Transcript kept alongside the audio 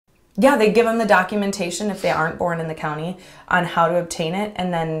Yeah, they give them the documentation if they aren't born in the county on how to obtain it,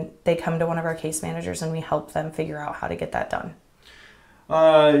 and then they come to one of our case managers and we help them figure out how to get that done.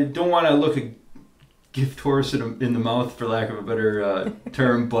 Don't want to look a gift horse in the mouth, for lack of a better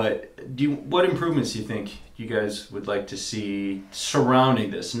term, but what improvements do you think you guys would like to see surrounding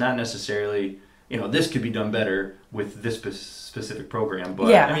this? Not necessarily, this could be done better with this specific program, but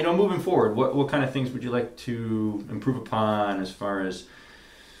yeah. I mean, moving forward, what kind of things would you like to improve upon as far as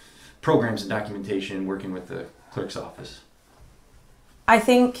programs and documentation, working with the clerk's office? I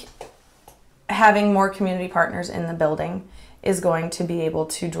think having more community partners in the building is going to be able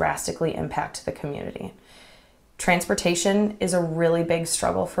to drastically impact the community. Transportation is a really big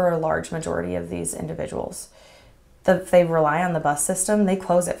struggle for a large majority of these individuals. If they rely on the bus system, they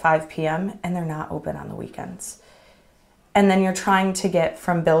close at 5 p.m. and they're not open on the weekends. And then you're trying to get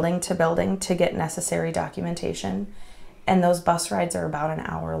from building to building to get necessary documentation, and those bus rides are about an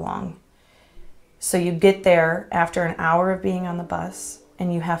hour long. So you get there after an hour of being on the bus,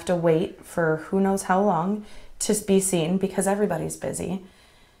 and you have to wait for who knows how long to be seen because everybody's busy.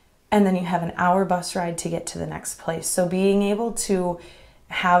 And then you have an hour bus ride to get to the next place. So being able to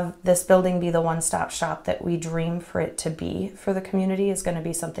have this building be the one-stop shop that we dream for it to be for the community is going to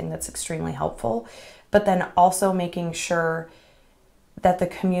be something that's extremely helpful. But then also making sure that the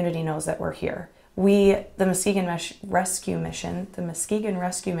community knows that we're here. The Muskegon Rescue Mission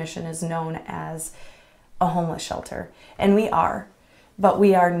is known as a homeless shelter, and we are. But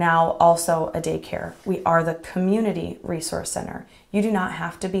we are now also a daycare. We are the community resource center. You do not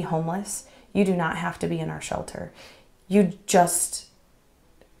have to be homeless. You do not have to be in our shelter. You just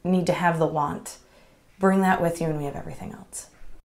need to have the want. Bring that with you and we have everything else.